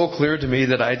came so clear to me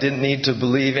that I didn't need to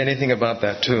believe anything about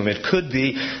that tomb. It could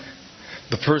be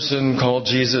the person called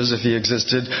Jesus, if he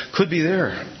existed, could be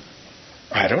there.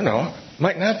 I don't know.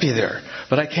 Might not be there.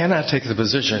 But I cannot take the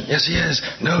position, yes, he is.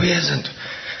 No, he isn't.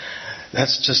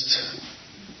 That's just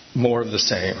more of the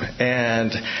same.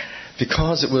 And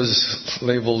because it was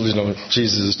labeled,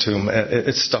 Jesus' tomb,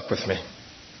 it stuck with me.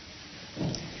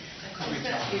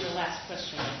 That'll be the last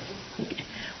question.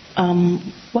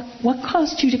 What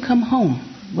caused you to come home?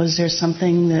 Was there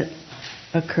something that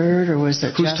occurred, or was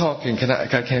it Who's talking? I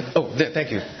can't. Oh,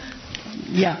 thank you.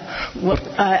 Yeah. Well,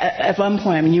 at one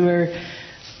point, you were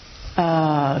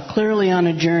clearly on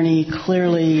a journey,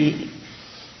 clearly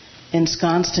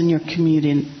ensconced in your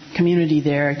community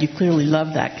there. You clearly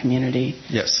loved that community.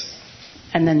 Yes.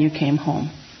 And then you came home.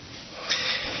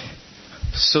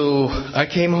 So I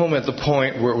came home at the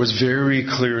point where it was very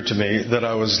clear to me that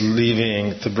I was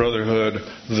leaving the brotherhood,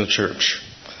 the church.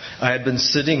 I had been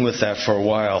sitting with that for a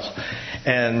while.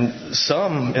 And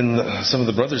some of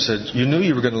the brothers said, you knew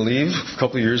you were going to leave a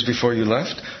couple of years before you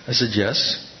left? I said,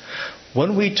 yes.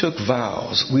 When we took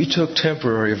vows, we took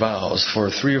temporary vows for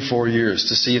 3 or 4 years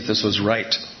to see if this was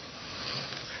right.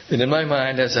 And in my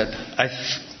mind, I said, I'm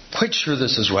quite sure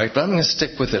this is right, but I'm going to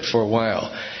stick with it for a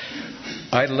while.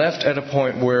 I left at a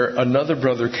point where another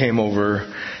brother came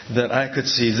over that I could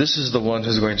see this is the one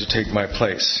who's going to take my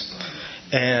place.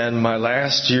 And my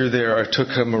last year there, I took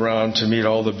him around to meet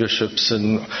all the bishops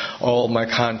and all my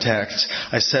contacts.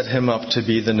 I set him up to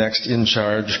be the next in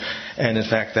charge, and in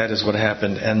fact, that is what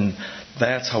happened. And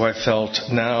that's how I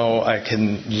felt. Now I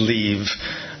can leave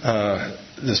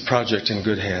this project in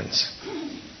good hands.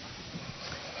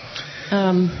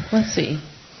 Let's see.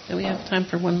 Do we have time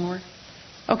for one more?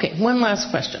 Okay, one last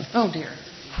question. Oh, dear.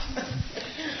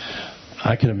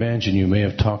 I can imagine you may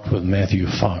have talked with Matthew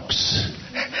Fox.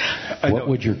 What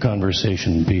would your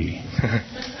conversation be?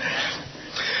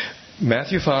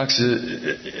 Matthew Fox,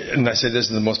 and I say this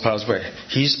in the most positive way,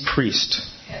 he's priest.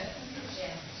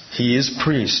 He is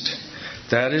priest.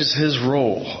 That is his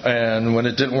role. And when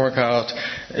it didn't work out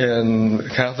in the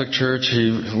Catholic Church,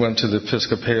 he went to the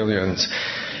Episcopalians.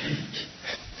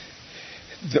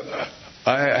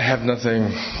 I have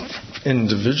nothing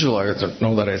individual I don't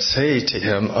know that I'd say to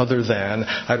him other than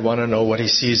I'd want to know what he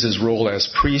sees his role as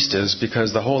priest is,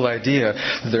 because the whole idea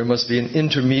that there must be an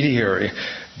intermediary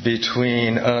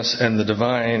between us and the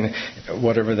divine,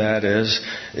 whatever that is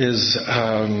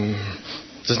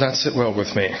does not sit well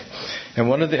with me. And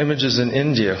one of the images in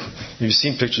India, you've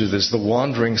seen pictures of this, the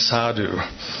wandering sadhu.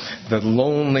 The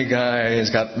lonely guy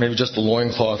has got maybe just a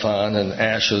loincloth on and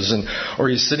ashes, or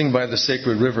he's sitting by the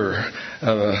sacred river.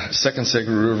 The second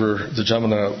sacred river, the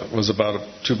Jamuna, was about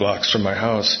 2 blocks from my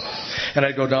house. And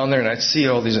I'd go down there and I'd see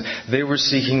all these. They were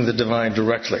seeking the divine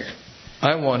directly.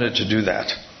 I wanted to do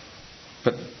that,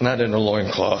 but not in a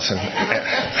loincloth and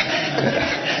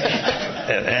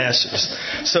ashes.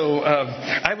 So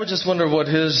I would just wonder what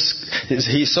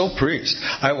he's so priest.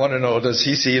 I want to know, does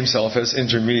he see himself as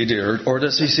intermediary, or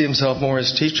does he see himself more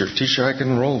as teacher I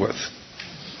can roll with?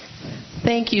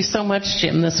 Thank you so much,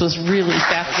 Jim. This was really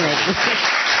fascinating.